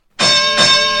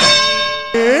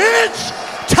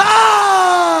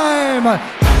on.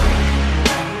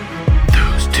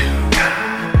 Those two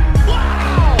guys.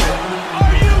 Wow!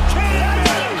 Are you kidding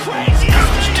me? The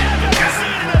craziest thing I've ever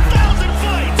seen in 1,000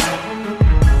 fights.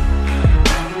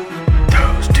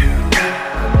 Those two guys.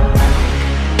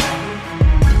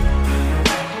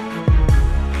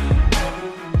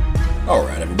 All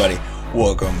right, everybody.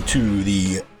 Welcome to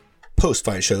the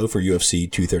post-fight show for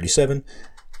UFC 237.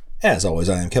 As always,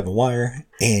 I am Kevin Wire,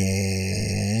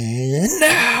 and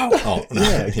now... Oh, no.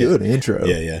 Yeah, good intro.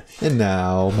 Yeah. And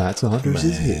now Matt Saunders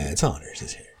is here. Matt Saunders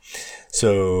is here.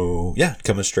 So, yeah,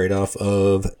 coming straight off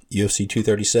of UFC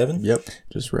 237. Yep,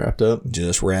 just wrapped up.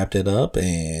 Just wrapped it up,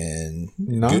 and...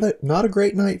 Not a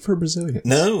great night for Brazilians.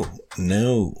 No.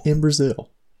 In Brazil.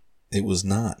 It was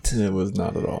not. It was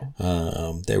not at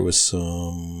all. There was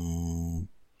some...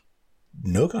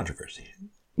 No controversy.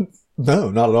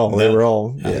 No, not at all. No. They were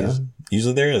all, yeah.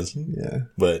 Usually there is. Yeah.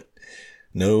 But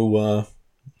no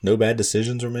bad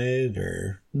decisions were made,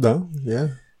 or... No, yeah.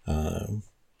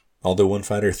 Although one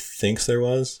fighter thinks there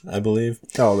was, I believe.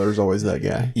 Oh, there's always that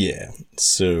guy. Yeah.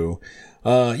 So,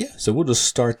 so we'll just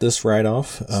start this right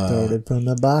off. Started from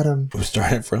the bottom. We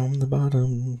started from the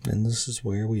bottom, and this is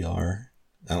where we are.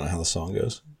 I don't know how the song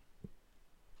goes.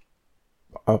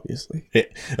 Obviously. Yeah.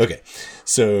 Okay.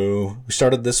 So, we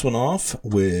started this one off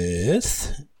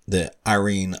with the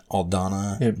Irene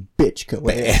Aldana And bitch, go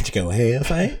ahead. Bad Kohea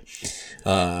fight.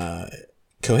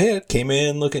 Kohea came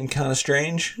in looking kind of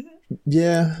strange.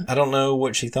 Yeah. I don't know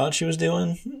what she thought she was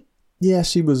doing. Yeah,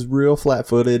 she was real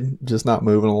flat-footed, just not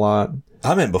moving a lot.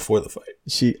 I meant before the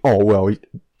fight.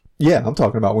 Yeah, I'm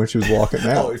talking about when she was walking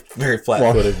out. Oh, very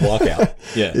flat-footed walkout.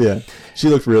 Yeah. Yeah. She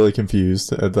looked really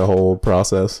confused at the whole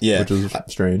process, Yeah. which was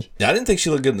strange. I didn't think she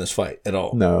looked good in this fight at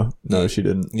all. No, she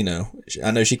didn't. You know,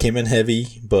 I know she came in heavy,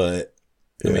 but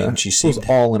I mean, she It seemed... was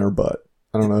all in her butt.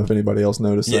 I don't know if anybody else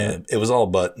noticed Yeah, that. it was all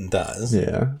butt and thighs.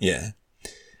 Yeah. Yeah.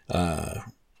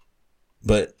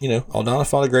 But, you know, Aldana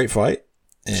fought a great fight.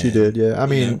 She did, yeah. I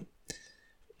mean,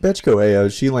 Betchko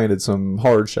Ayo, she landed some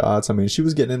hard shots. I mean, she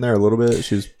was getting in there a little bit.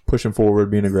 She was pushing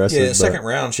forward, being aggressive. Yeah, but, second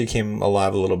round, she came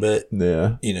alive a little bit,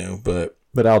 Yeah. you know, but...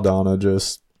 But Aldana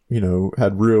just,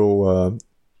 had real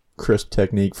crisp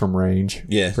technique from range.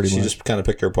 Yeah, pretty she much. just kind of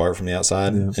picked her apart from the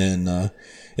outside Yeah. and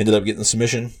ended up getting the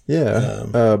submission. Yeah.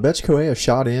 Betchko Ayo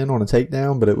shot in on a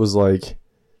takedown, but it was like,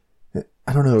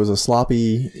 I don't know, it was a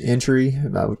sloppy entry.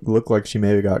 It looked like she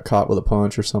maybe got caught with a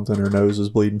punch or something. Her nose was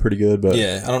bleeding pretty good. But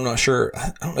Yeah, I'm not sure.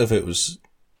 I don't know if it was...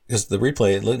 Because the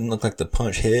replay, it didn't look like the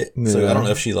punch hit. So Yeah. I don't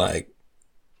know if she,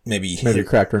 maybe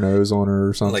cracked her nose on her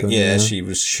or something. she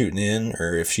was shooting in,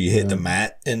 or if she hit the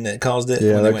mat and that caused it.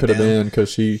 Yeah, when they that went could have down. been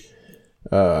because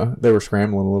they were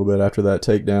scrambling a little bit after that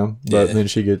takedown. But Yeah. then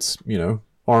she gets,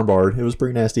 armbarred. It was a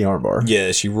pretty nasty armbar.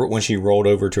 Yeah, when she rolled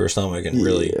over to her stomach and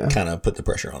really Yeah. kind of put the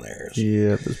pressure on there.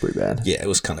 Yeah, it was pretty bad. Yeah, it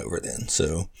was kind of over then.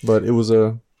 So But it was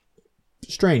a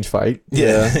strange fight.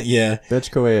 yeah.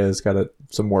 Betchko Aya's got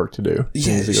some work to do.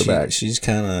 She needs to go back. She's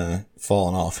kind of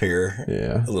falling off here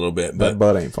Yeah. a little bit, That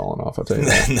but butt ain't falling off, I'll tell you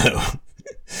that.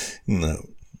 no,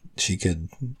 she could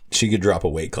drop a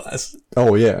weight class.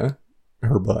 Oh, yeah.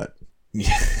 Her butt.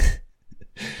 Yeah.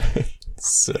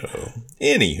 So,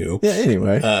 anywho, Yeah,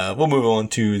 anyway. we'll move on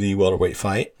to the welterweight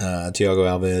fight. Thiago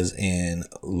Alves and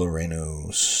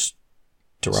Loreno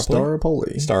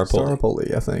Staropoli.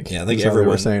 Staropoli, I think. Yeah, I think That's how they were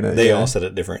everyone saying it. they yeah. all said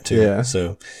it different too. Yeah.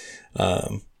 So,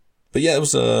 but yeah, it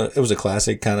was a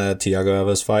classic kind of Thiago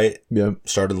Alves fight. Yep.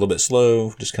 Started a little bit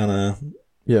slow, just kind of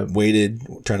Yep. waited,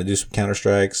 trying to do some counter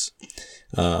strikes.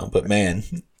 But man,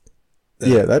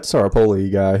 Yeah, that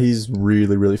Staropoli guy, he's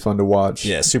really, really fun to watch.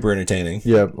 yeah, super entertaining.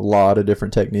 Yeah, a lot of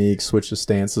different techniques, switches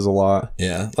stances a lot.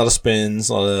 Yeah, a lot of spins,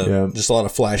 just a lot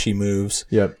of flashy moves.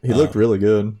 Yep, he looked really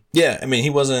good. Yeah, I mean, he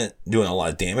wasn't doing a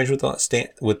lot of damage with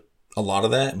a lot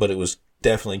of that, but it was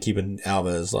definitely keeping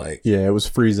Alves Yeah, it was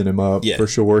freezing him up Yeah. for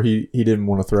sure. He didn't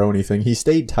want to throw anything. He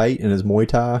stayed tight in his Muay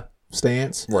Thai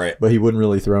stance, right. but he wouldn't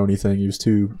really throw anything. He was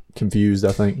too confused,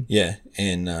 I think. Yeah,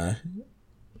 and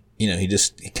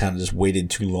he kind of just waited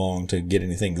too long to get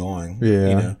anything going. Yeah.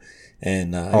 You know?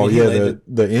 And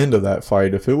The end of that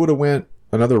fight, if it would have went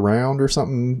another round or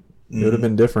something, it would have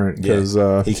been different because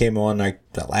he came on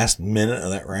the last minute of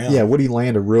that round. yeah, would he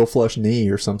land a real flush knee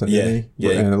or something? Yeah, didn't he?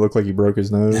 yeah. And it looked like he broke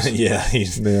his nose. Yeah,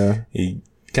 Yeah, he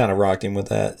kind of rocked him with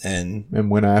that, and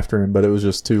went after him, but it was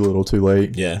just too little, too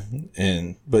late.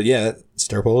 but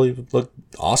Staropoli looked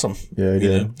awesome. Yeah, he you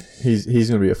did. know? He's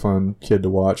gonna be a fun kid to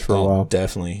watch for a while.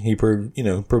 Definitely, he proved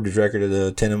his record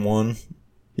at 10-1.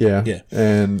 Yeah, Yeah.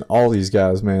 And all these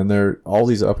guys, man, all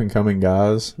these up and coming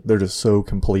guys. They're just so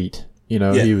complete. You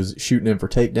know, Yeah. he was shooting in for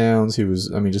takedowns. He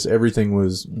was, I mean, just everything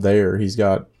was there. He's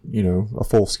got, you know, a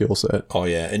full skill set. Oh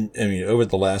yeah, and I mean over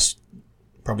the last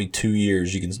probably 2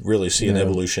 years, you can really see an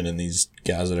evolution in these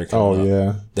guys that are coming up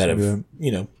Yeah. that have Yeah.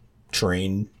 you know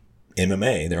trained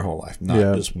MMA their whole life, not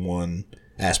Yeah. just one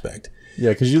aspect.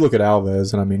 Yeah, because you look at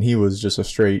Alves, and I mean, he was just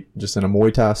just in a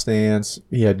Muay Thai stance.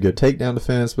 He had good takedown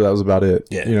defense, but that was about it.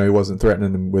 Yeah. You know, he wasn't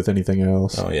threatening him with anything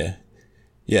else. Oh yeah,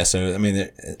 yeah. So I mean,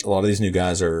 a lot of these new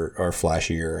guys are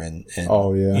flashier and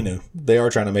Oh, yeah. you know they are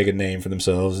trying to make a name for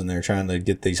themselves, and they're trying to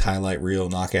get these highlight reel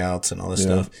knockouts and all this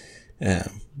Yeah. stuff.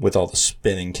 With all the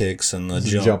spinning kicks and the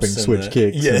jumps Jumping and switch the-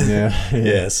 kicks. yeah. and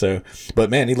yeah. Yeah, so, but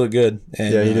man, he looked good.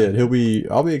 And, Yeah, he did.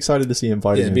 I'll be excited to see him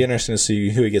fight Yeah, it'd again. be interesting to see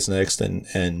who he gets next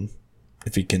and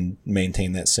if he can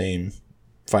maintain that same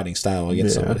fighting style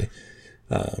against Yeah.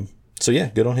 somebody. So yeah,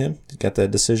 good on him. Got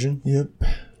that decision. Yep.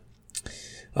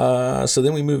 So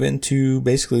then we move into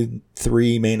basically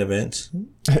 3 main events.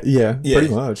 Yeah, pretty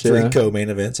much. 3 Yeah. co-main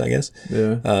events, I guess.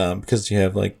 Yeah. Because you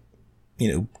have like,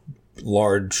 you know,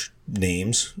 large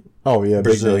names. Oh, yeah.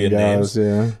 Brazilian big name guys.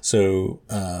 Yeah. So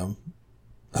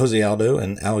Jose Aldo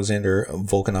and Alexander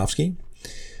Volkanovski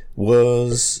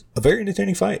was a very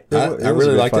entertaining fight. I was really a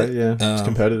good liked fight, it. Yeah. It's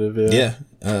competitive. Yeah.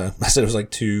 Yeah. I said it was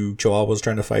like 2 chihuahuas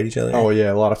trying to fight each other. Oh,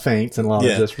 yeah. A lot of feints and a lot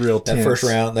of just real tense. That first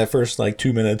round, that first like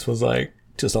 2 minutes was like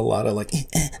just a lot of like,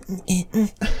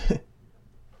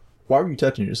 Why were you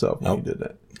touching yourself when Nope. you did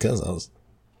that? because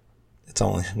it's the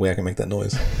only way I can make that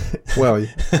noise. Well,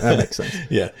 that makes sense.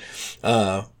 Yeah.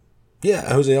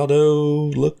 Yeah, Jose Aldo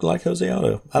looked like Jose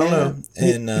Aldo. I don't know.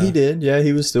 And he did. Yeah,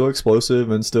 he was still explosive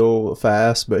and still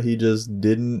fast, but he just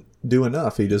didn't do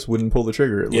enough. He just wouldn't pull the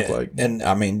trigger, it looked yeah, like. and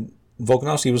I mean,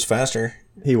 Volkanovski was faster.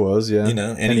 He was, yeah. You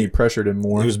know, and he pressured him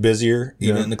more. He was busier,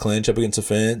 even Yeah. in the clinch up against the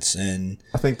fence, and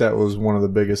I think that was one of the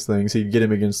biggest things. He'd get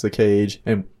him against the cage,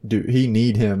 and he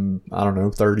need him, I don't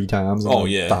know, 30 times on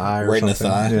the thigh or right in the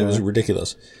something. thigh. Yeah. It was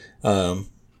ridiculous. But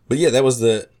yeah, it was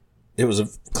a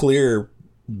clear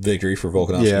victory for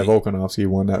Volkanovski. Yeah, Volkanovski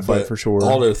won that fight But for sure.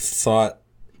 Aldo thought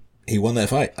he won that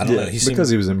fight. I don't know. because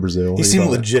he was in Brazil. he seemed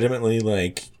thought- legitimately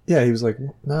like Yeah, he was like,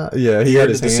 nah. Yeah, he he had had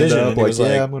his the hand decision. up, And he like, was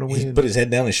yeah, I'm going to he win. put his head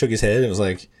down and shook his head. And it was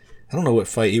like, I don't know what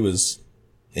fight he was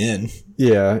in.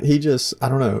 Yeah, he just, I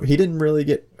don't know. He didn't really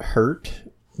get hurt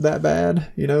that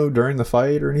bad, you know, during the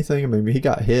fight or anything. I mean, he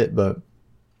got hit, but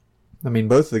I mean,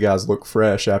 both of the guys looked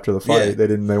fresh after the fight. Yeah.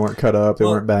 They weren't cut up. They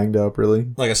Well, weren't banged up, really.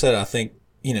 Like I said, I think,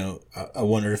 you know, I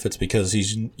wonder if it's because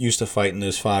he's used to fighting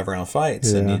those 5-round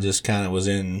fights and Yeah. he just kind of was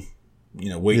in, you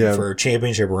know, waiting Yeah. for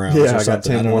championship rounds Yeah, or I got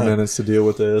something. 10 don't more know. minutes to deal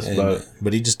with this, And,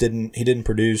 but he just didn't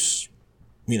produce,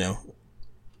 you know,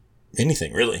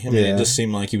 anything really. I mean, Yeah. it just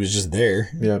seemed like he was just there.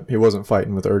 yeah, he wasn't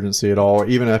fighting with urgency at all.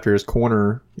 Even after his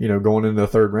corner, you know, going into the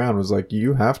third round was like,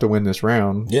 you have to win this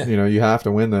round. Yeah. You know, you have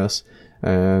to win this.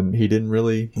 And he didn't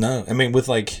really. No, I mean, with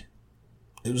like,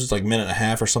 it was like a minute and a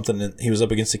half or something. And he was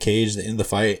up against the cage at the end of the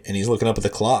fight and he's looking up at the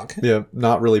clock. Yeah,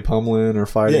 not really pummeling or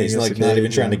fighting. Yeah, he's against like the not cage,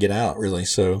 even trying to yeah. get out really.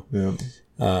 So, Yeah.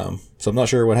 so I'm not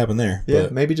sure what happened there. Yeah,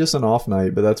 But maybe just an off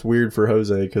night, but that's weird for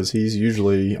Jose because he's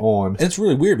usually on. it's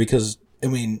really weird because, I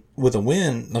mean, with a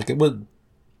win, like it would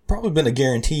probably been a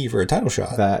guarantee for a title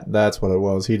shot. That's what it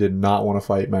was. He did not want to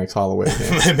fight Max Holloway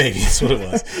again. Maybe that's what it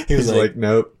was. He was He's like,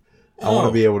 nope. I want Oh.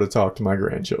 to be able to talk to my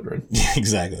grandchildren. yeah,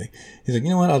 exactly. He's like, you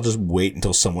know what? I'll just wait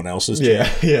until someone else is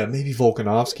Yeah, yeah. Maybe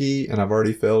Volkanovski, and I've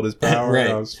already felt his power. Right.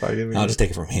 I was fighting him. I'll just take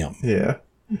it from him. Yeah,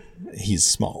 He's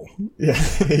small. yeah,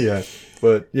 yeah.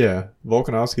 But yeah,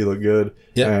 Volkanovski looked good.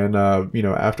 Yeah. And you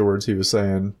know, afterwards he was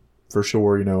saying, for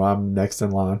sure, you know, I'm next in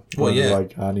line. Well, yeah.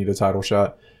 Like I need a title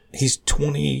shot. He's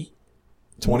 20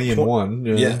 and 1.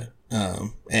 Yeah.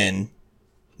 And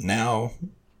now,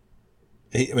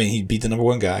 he beat the number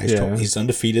 1 guy. Yeah. He's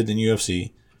undefeated in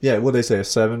UFC. Yeah, what they say, a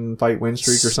 7-fight win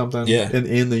streak or something? Yeah.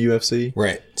 In the UFC.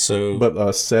 Right. So, But a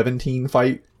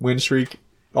 17-fight win streak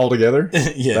altogether?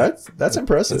 yeah, That's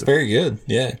impressive. that's very good.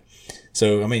 Yeah.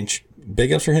 So, I mean,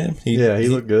 big ups for him. He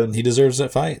looked good. He deserves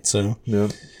that fight. So, Yeah.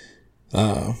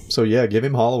 So yeah, give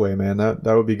him Holloway, man. That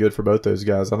would be good for both those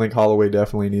guys. I think Holloway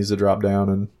definitely needs to drop down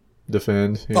and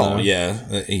defend. You know?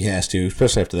 yeah, he has to,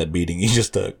 especially after that beating he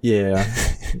just took. Yeah.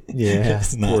 Yeah.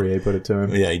 It's not- Poirier put it to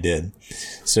him. Yeah, he did.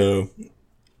 So,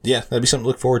 yeah, that'd be something to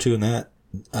look forward to in that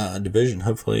division.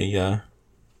 Hopefully, I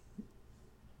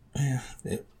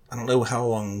don't know how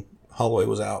long Holloway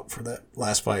was out for that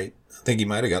last fight. I think he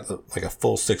might have got like a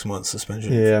full 6-month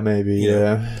suspension. Yeah, maybe. You know,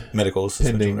 Yeah. medical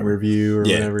suspension. Pending whatever. review or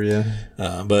Yeah. whatever.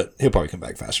 Yeah. But he'll probably come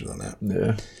back faster than that.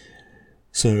 Yeah.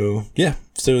 So, yeah.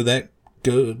 So that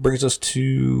brings us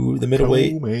to the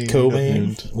middleweight Co-main co-main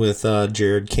event. with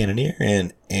Jared Cannonier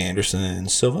and Anderson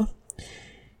Silva.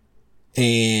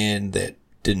 and that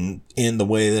didn't end the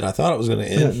way that I thought it was going to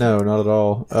end. No, not at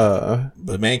all.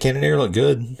 But man, Cannonier looked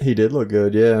good. He did look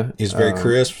good, yeah. He's very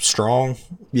crisp, strong.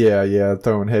 Yeah,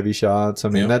 throwing heavy shots. I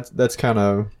mean, that's kind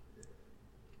of,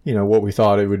 what we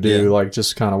thought it would do, like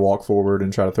just kind of walk forward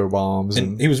and try to throw bombs.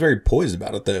 And he was very poised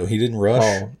about it, though. He didn't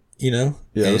rush, Yeah,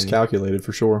 it was calculated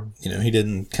for sure. He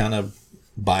didn't kind of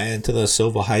buy into the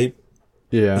Silva hype,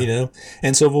 Yeah.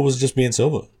 And Silva was just being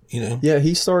Silva, Yeah,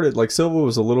 he started, like, Silva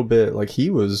was a little bit, like, he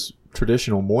was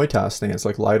traditional Muay Thai stance,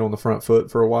 like light on the front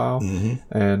foot for a while.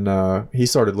 Mm-hmm. And he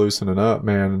started loosening up,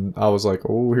 man. And I was like,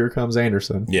 oh, here comes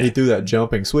Anderson. Yeah. He threw that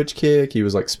jumping switch kick. He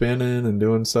was, like, spinning and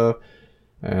doing stuff.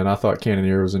 And I thought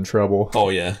Cannonier was in trouble. Oh,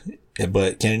 yeah.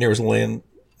 But Cannonier was laying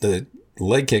the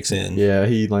leg kicks in. Yeah,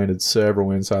 he landed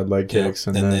several inside leg kicks.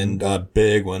 And then a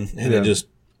big one. And it just,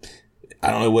 I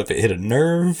don't know if it hit a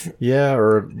nerve. Yeah,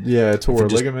 tore a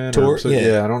ligament. I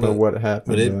don't know what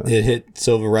happened. But it hit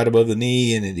Silva right above the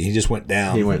knee, and he just went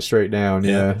down. He went straight down,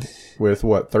 with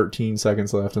 13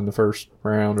 seconds left in the first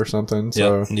round or something.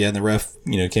 So and the ref,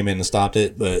 came in and stopped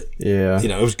it. But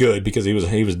it was good because he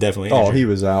was definitely injured. Oh, he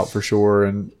was out for sure,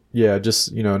 and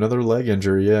just another leg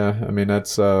injury. Yeah, I mean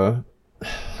that's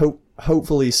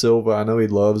hopefully Silva. I know he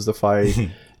loves the fight,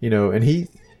 and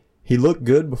he looked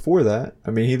good before that.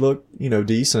 I mean, he looked,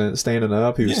 decent standing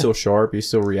up. He was still sharp. He's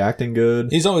still reacting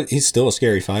good. He's still a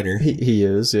scary fighter. He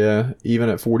is, yeah. Even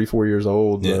at 44 years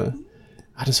old. Yeah.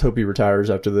 I just hope he retires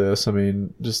after this. I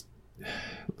mean, just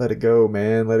let it go,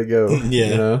 man. Let it go.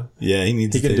 Yeah. Yeah, he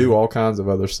can do all kinds of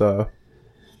other stuff.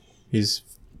 He's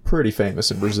pretty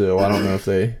famous in Brazil. I don't know if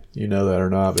you know that or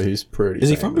not, but he's pretty Is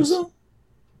famous. he from Brazil?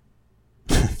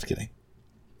 Just kidding.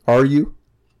 Are you?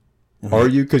 Mm-hmm. Are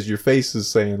you? Because your face is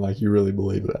saying like you really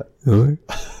believe that. Really?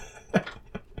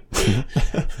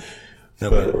 No,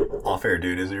 but off air,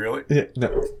 dude. Is he really? Yeah,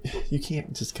 no, you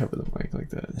can't just cover the mic like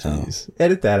that. Jeez.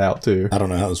 Edit that out too. I don't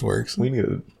know how this works. We need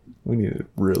a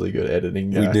really good editing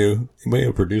guy. We do. Anybody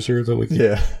a producer that we can?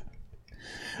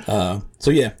 Yeah. So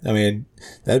yeah, I mean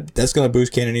that's gonna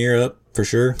boost Cannonier up for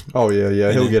sure. Oh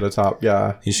yeah. He'll get a top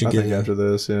guy. He should think after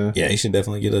this. Yeah. Yeah, he should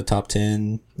definitely get a top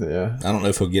 10. Yeah. I don't know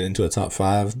if he'll get into a top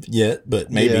 5 yet, but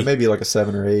maybe. Yeah, maybe like a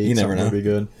 7 or 8. You never know. Would be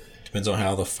good. Depends on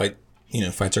how the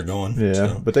fights are going. Yeah,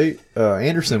 so. But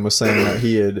Anderson was saying that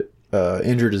he had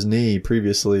injured his knee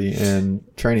previously in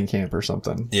training camp or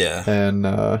something. Yeah. And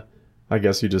I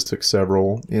guess he just took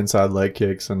several inside leg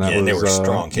kicks, and that was they were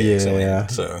strong kicks. Yeah.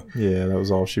 So that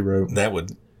was all she wrote. That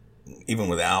would, even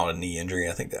without a knee injury,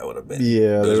 I think that would have been.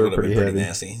 Yeah, they were pretty heavy.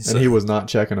 Nasty. So, and he was not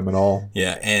checking them at all.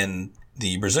 Yeah, and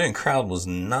the Brazilian crowd was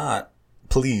not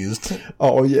pleased.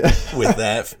 Oh yeah, with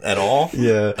that at all.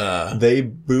 Yeah, they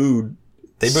booed.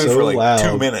 They booed for like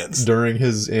 2 minutes during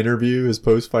his interview, his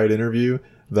post-fight interview,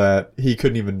 that he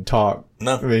couldn't even talk.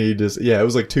 No. I mean, it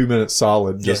was like 2 minutes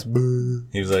solid, just boo.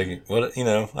 He was like, "What?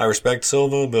 I respect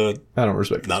Silva, but I don't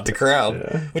respect not the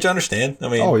crowd," which I understand. I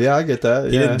mean, oh yeah, I get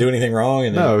that. He didn't do anything wrong,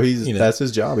 and that's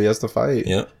his job. He has to fight.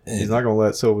 Yep, he's not gonna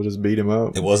let Silva just beat him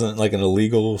up. It wasn't like an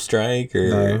illegal strike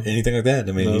or anything like that.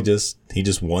 I mean, he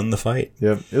just won the fight.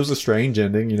 Yep, it was a strange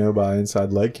ending, by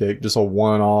inside leg kick, just a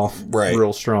one-off,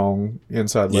 real strong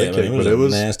inside leg kick. But it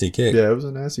was a nasty kick. Yeah, it was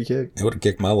a nasty kick. It would have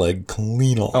kicked my leg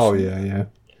clean off. Oh yeah.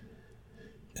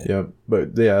 Yep, but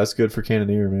yeah, that's good for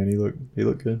Cannonier, man. He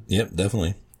looked good. Yep,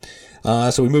 definitely.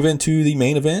 So we move into the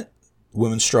main event,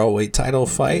 women's strawweight title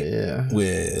fight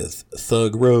with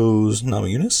Thug Rose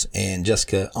Namajunas and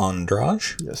Jessica Andrade.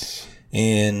 Yes.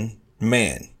 And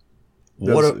man,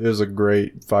 it was a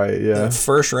great fight. Yeah, the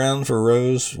first round for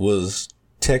Rose was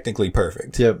technically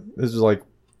perfect. Yep, this was like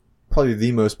probably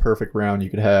the most perfect round you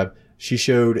could have. She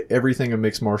showed everything a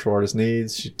mixed martial artist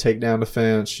needs. She take down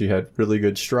defense. She had really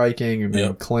good striking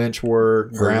and clinch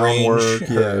work, ground work.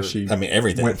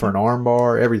 Everything. Went for an arm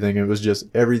bar, everything. It was just,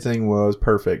 everything was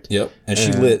perfect. Yep. And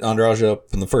she lit Andrade up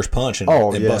in the first punch and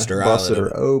busted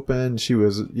her open. She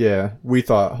was, we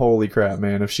thought, holy crap,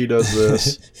 man, if she does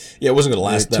this. It wasn't going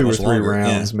to last that 2 or much 3 longer.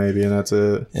 rounds maybe, and that's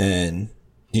it. And,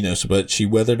 but she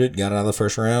weathered it, got out of the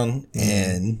first round,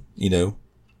 and,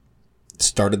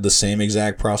 started the same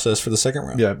exact process for the second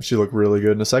round. Yeah, she looked really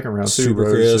good in the second round too. Super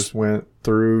Rose crisp. just went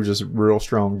through just real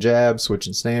strong jabs,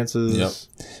 switching stances. Yep.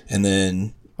 And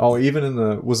then even in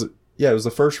it was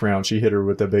the first round she hit her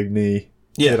with the big knee.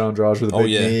 Yeah. Hit Andrade with a big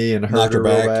knee and knocked her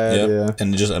back. Bad. Yep.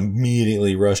 And just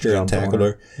immediately rushed her and tackled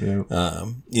her. Yeah.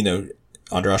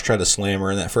 Andrade tried to slam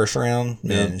her in that first round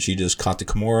and she just caught the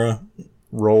Kimura.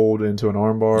 Rolled into an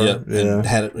armbar. Yep. Yeah. And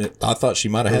had it. I thought she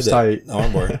might have had that tight.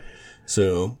 armbar.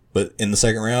 So, but in the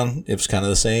second round, it was kind of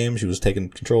the same. She was taking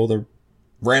control of the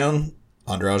round.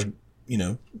 Andrade,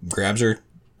 grabs her,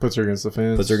 puts her against the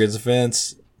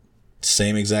fence,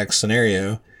 same exact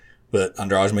scenario, but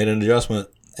Andrade made an adjustment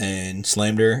and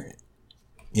slammed her.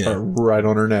 You know, right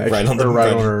on her neck, right on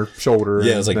her shoulder.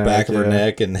 Yeah, it was like neck, back of her yeah.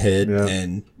 neck and head, Yeah.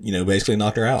 and basically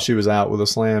knocked her out. She was out with a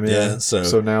slam. Yeah. Yeah,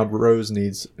 so now Rose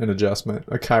needs an adjustment,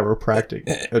 a chiropractic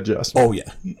adjustment. Oh yeah,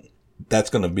 that's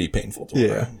gonna be painful to Yeah.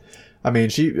 her. I mean,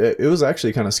 it was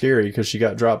actually kind of scary because she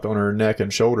got dropped on her neck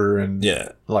and shoulder, and Yeah,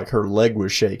 like her leg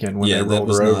was shaking when Yeah, they that rolled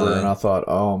was her not over, a- and I thought,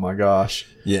 oh my gosh.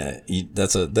 yeah.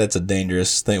 That's a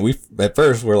dangerous thing. We at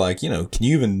first we're like, can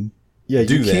you even Yeah,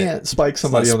 do you that? can't spike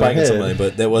somebody It's on not the head. spiking somebody,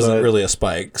 but that wasn't but- really a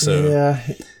spike. So yeah,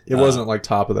 it wasn't like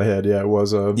top of the head. Yeah, it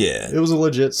was a Yeah. it was a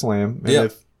legit slam.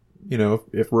 And Yeah.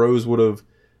 if Rose would have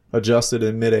adjusted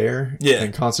in midair Yeah.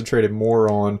 and concentrated more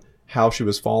on how she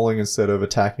was falling instead of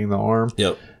attacking the arm,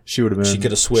 yep, she would have been. she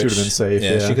could have switched. She would have been safe.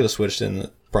 Yeah, she could have switched in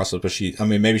the process, but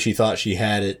maybe she thought she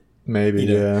had it. maybe.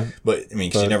 you know, Yeah, But I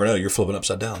mean, 'cause you never know. You're flipping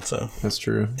upside down. So that's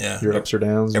true. Yeah. your ups or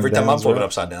downs. every and time I'm downs flipping are-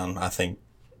 upside down, I think,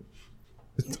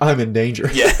 I'm in danger.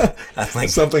 yeah, I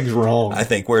think, Something's wrong.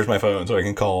 where's my phone so I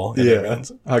can call? Yeah,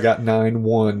 I got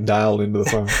 9-1 dialed into the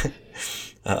phone.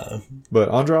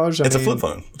 But Andrade, It's a flip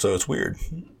phone, so it's weird.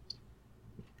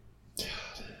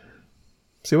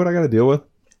 See what I got to deal with?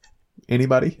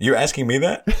 Anybody? You're asking me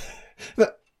that?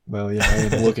 Well, yeah, I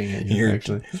am looking at you You're-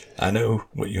 actually. I know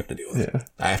what you have to deal with. Yeah,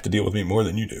 I have to deal with me more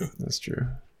than you do. that's true.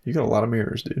 You got a lot of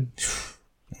mirrors, dude.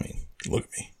 I mean, look at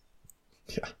me.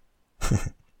 Yeah,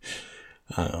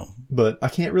 Um, but I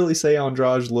can't really say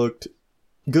Andrade looked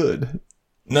good,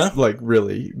 no, like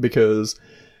really, because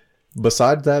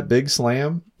besides that big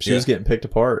slam, she was Yeah. getting picked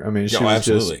apart. I mean, she Oh, was just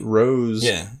absolutely. Rose.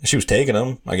 yeah, she was taking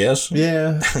them, I guess.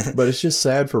 Yeah, but it's just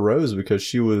sad for Rose because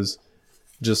she was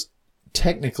just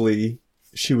technically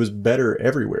she was better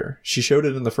everywhere. She showed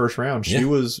it in the first round. She Yeah.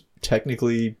 was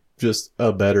technically just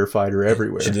a better fighter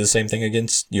everywhere. She did the same thing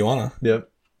against Joanna. Yep.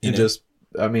 You And know? just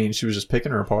I mean, she was just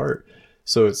picking her apart.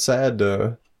 So it's sad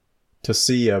to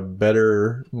see a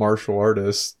better martial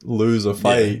artist lose a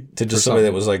fight to for just somebody that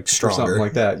something- was like for stronger. something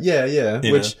like that. Yeah, yeah.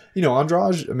 You Which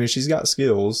Andrade, I mean, she's got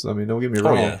skills. I mean, don't get me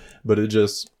wrong, yeah. but it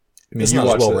just I mean, It's you not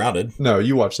as watch well that- rounded. No,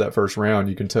 you watch that first round,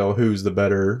 you can tell who's the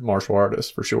better martial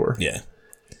artist for sure. Yeah,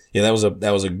 yeah. That was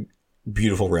a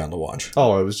beautiful round to watch.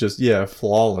 Oh, it was just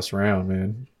flawless round,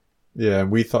 man. Yeah,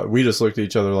 and we just looked at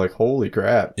each other like, holy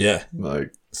crap. Yeah.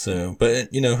 Like, So, but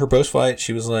her post fight,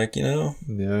 she was like, yeah,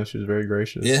 she was very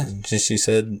gracious. yeah. She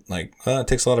said like, it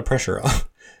takes a lot of pressure off.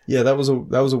 Yeah, that was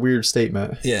a weird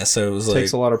statement. Yeah. So it was It like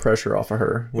takes a lot of pressure off of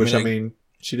her, which I mean,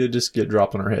 she did just get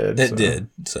dropped on her head. it so. did.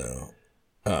 So,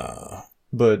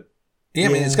 But yeah.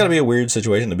 I mean, it's Yeah. got to be a weird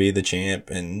situation to be the champ,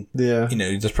 and yeah.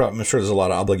 I'm sure there's a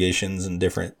lot of obligations and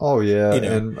different. Oh yeah, you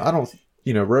know. and I don't.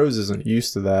 Rose isn't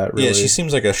used to that. Really. Yeah, she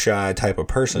seems like a shy type of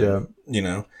person.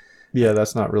 Yeah. Yeah,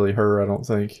 that's not really her. I don't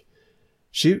think.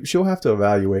 She'll have to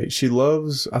evaluate.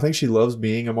 I think she loves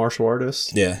being a martial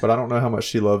artist. Yeah. But I don't know how much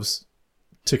she loves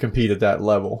to compete at that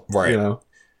level. Right. You know.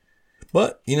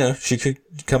 But she could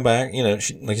come back.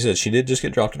 Like you said, she did just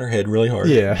get dropped in her head really hard.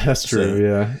 Yeah, that's true. So-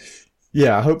 Yeah.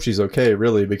 Yeah, I hope she's okay.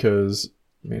 Really, because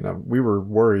I mean, we were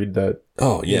worried that.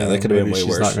 Oh yeah, that could have been maybe way she's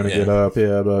worse. not going to Yeah. get up.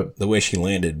 Yeah, but The way she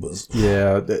landed was.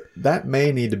 yeah, that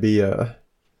may need to be a.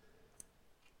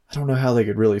 I don't know how they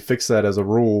could really fix that as a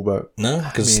rule, but No,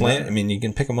 because I mean, you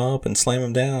can pick them up and slam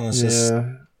them down. It's just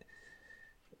yeah,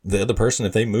 the other person,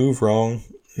 if they move wrong,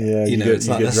 yeah, it's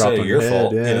not necessarily your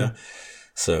fault. Yeah,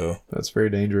 So that's very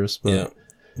dangerous. But yeah,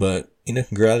 but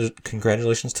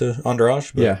congratulations to Andrade.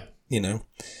 But, yeah,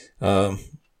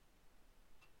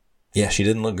 yeah, she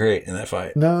didn't look great in that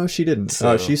fight. no, she didn't. So-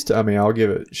 I mean, I'll give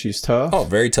it. She's tough. Oh,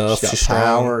 very tough. she's got She's strong.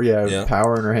 power. Yeah,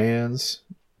 power in her hands.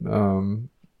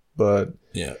 But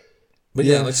Yeah. But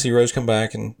yeah, Yeah. let's see Rose come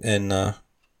back and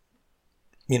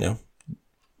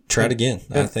try it again.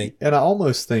 I think. And I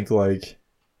almost think like,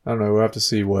 I don't know. We'll have to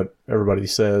see what everybody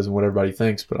says and what everybody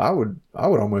thinks. But I would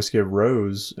almost give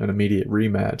Rose an immediate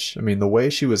rematch. I mean, the way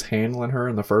she was handling her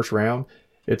in the first round,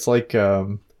 it's like, I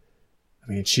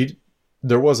mean,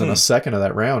 there wasn't a second of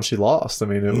that round she lost. I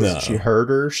mean, it was No. she hurt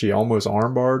her. She almost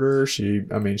armbarred her.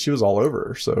 She was all over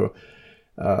her. So,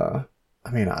 I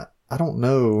mean, I don't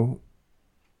know.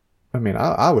 I mean,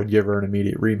 I would give her an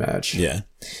immediate rematch. Yeah.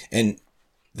 And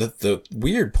the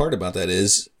weird part about that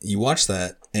is you watch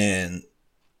that and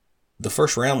the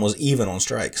first round was even on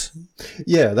strikes.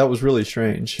 Yeah, that was really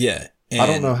strange. Yeah. I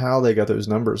don't know how they got those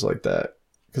numbers like that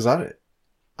because I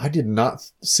did not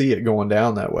see it going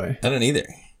down that way. I didn't either.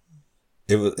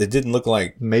 It didn't look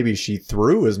like. Maybe she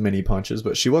threw as many punches,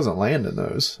 but she wasn't landing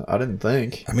those. I didn't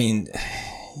think. I mean,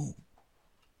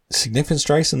 significant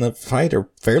strikes in the fight are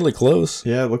fairly close.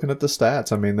 Yeah, looking at the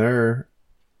stats, I mean, they're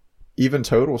even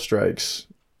total strikes.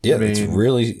 Yeah, I mean, it's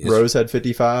really... Rose had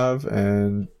 55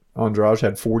 and Andrade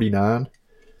had 49.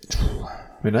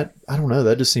 I mean, I don't know.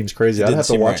 That just seems crazy. I'd didn't have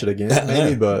to seem watch right. it again,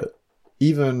 maybe. But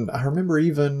I remember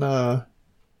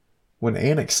when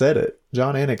Anik said it,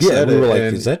 John Anik said we were it, like,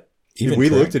 and is that even we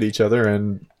correct? looked at each other,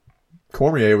 and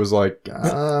Cormier was like,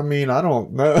 I mean, I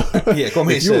don't know. Yeah,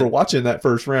 Cormier if you said- were watching that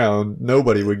first round,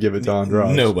 nobody would give it to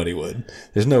Andrade. Nobody would.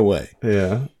 There's no way.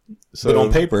 Yeah. So But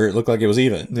on paper, it looked like it was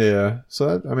even. yeah.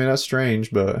 So that's strange,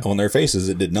 but On their faces,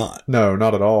 it did not. no,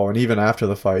 not at all. And even after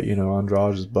the fight,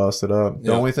 Andrade just busted up. The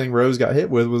Yeah. only thing Rose got hit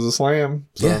with was a slam.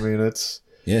 So Yeah. I mean, it's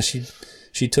Yeah,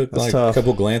 she took That's like tough. a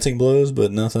couple glancing blows,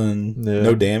 but nothing, Yeah.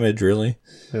 no damage really.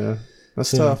 yeah, that's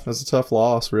So- tough. That's a tough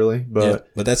loss, really. Yeah, But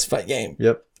but that's fight game.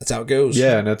 yep, That's how it goes.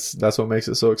 yeah, and that's what makes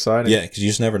it so exciting. Yeah, because you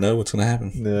just never know what's going to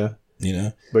happen. Yeah. You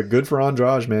know, But good for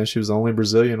Andrade, man. She was the only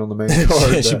Brazilian on the main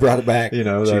card. she that- brought it back. you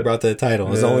know, she that- brought the title.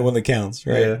 It's the Yeah. only one that counts,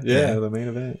 right? Yeah, the main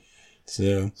event.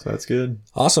 So So that's good.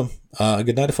 awesome.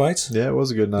 Good night of fights. Yeah, it was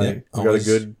a good night. Yeah, we got always-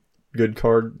 a good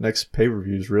card. Next pay per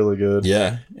view is really good.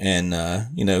 Yeah, and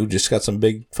just got some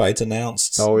big fights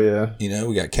announced. Oh yeah,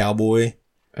 We got Cowboy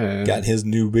and got his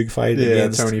new big fight yeah,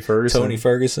 against Tony Ferguson. Tony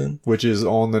Ferguson. which is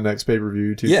on the next pay per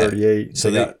view, 238.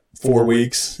 So they they- got 4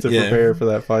 weeks to yeah. prepare for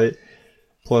that fight.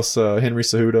 Plus Henry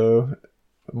Cejudo,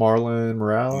 Marlon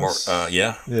Morales.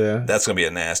 Yeah, yeah, that's gonna be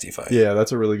a nasty fight. yeah,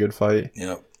 that's a really good fight.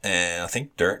 Yep. And I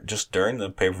think during the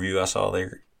pay per view, I saw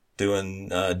they're doing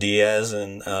Diaz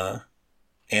and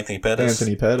Anthony Pettis.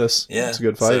 Anthony Pettis. Yeah, it's a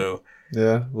good fight. So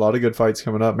Yeah, a lot of good fights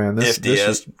coming up, man. if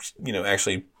Diaz,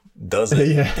 actually does it,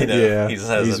 yeah, he just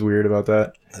has he's weird about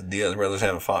that. the Diaz brothers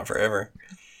haven't fought forever.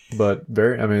 But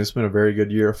it's been a very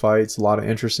good year of fights. A lot of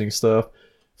interesting stuff.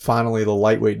 Finally, the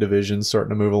lightweight division's starting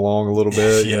to move along a little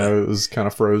bit. Yeah. It was kind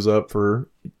of froze up for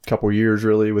a couple years,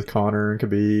 really, with Conor and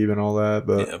Khabib and all that.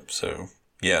 But Yep. So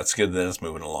yeah, it's good that it's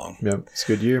moving along. yep, it's a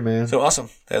good year, man. So awesome.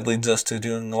 That leads us to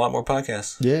doing a lot more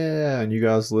podcasts. Yeah, and you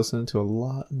guys listen to a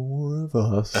lot more of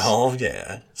us. Oh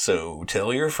yeah. So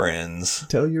tell your friends.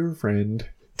 Tell your friend.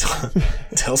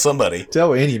 Tell somebody.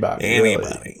 Tell anybody.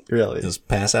 Anybody. Really. Just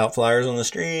pass out flyers on the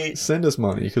street. Send us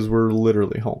money because we're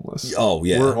literally homeless. Oh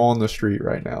yeah. We're on the street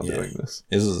right now Yeah. doing this.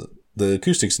 The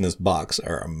acoustics in this box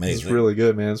are amazing. It's really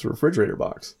good, man. It's a refrigerator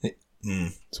box.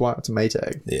 Mm, That's why it's a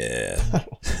Maytag. yeah.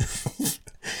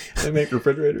 They make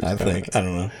refrigerators. I think. I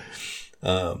don't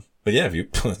know. But yeah, if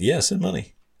you send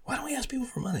money. Why don't we ask people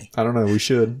for money? I don't know. We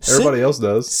should. Everybody else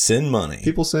does. Send money.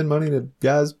 People send money to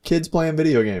kids playing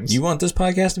video games. You want this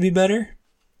podcast to be better?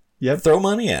 Yep. Throw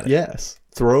money at it. Yes.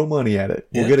 Throw money at it.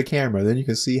 We'll Yeah. get a camera. Then you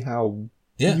can see how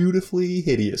Yeah. beautifully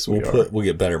hideous we are. We'll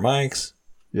get better mics.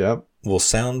 Yep. We'll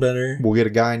sound better. We'll get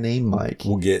a guy named Mike.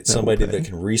 We'll get That somebody will pay. that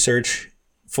can research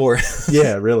for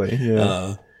Yeah, really.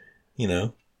 Yeah.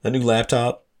 a new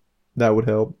laptop. that would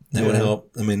help. That would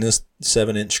help. I mean, this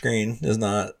 7-inch screen is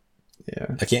not.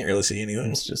 Yeah. I can't really see anything.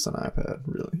 It's just an iPad,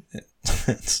 really.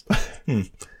 it's,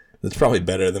 it's probably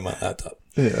better than my laptop.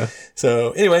 Yeah.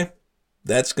 So anyway,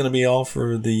 that's going to be all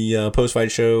for the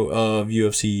post-fight show of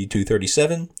UFC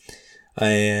 237.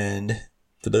 And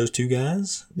for those two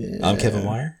guys, Yeah. I'm Kevin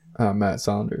Wire, I'm Matt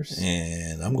Saunders.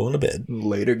 and I'm going to bed.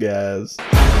 Later, guys.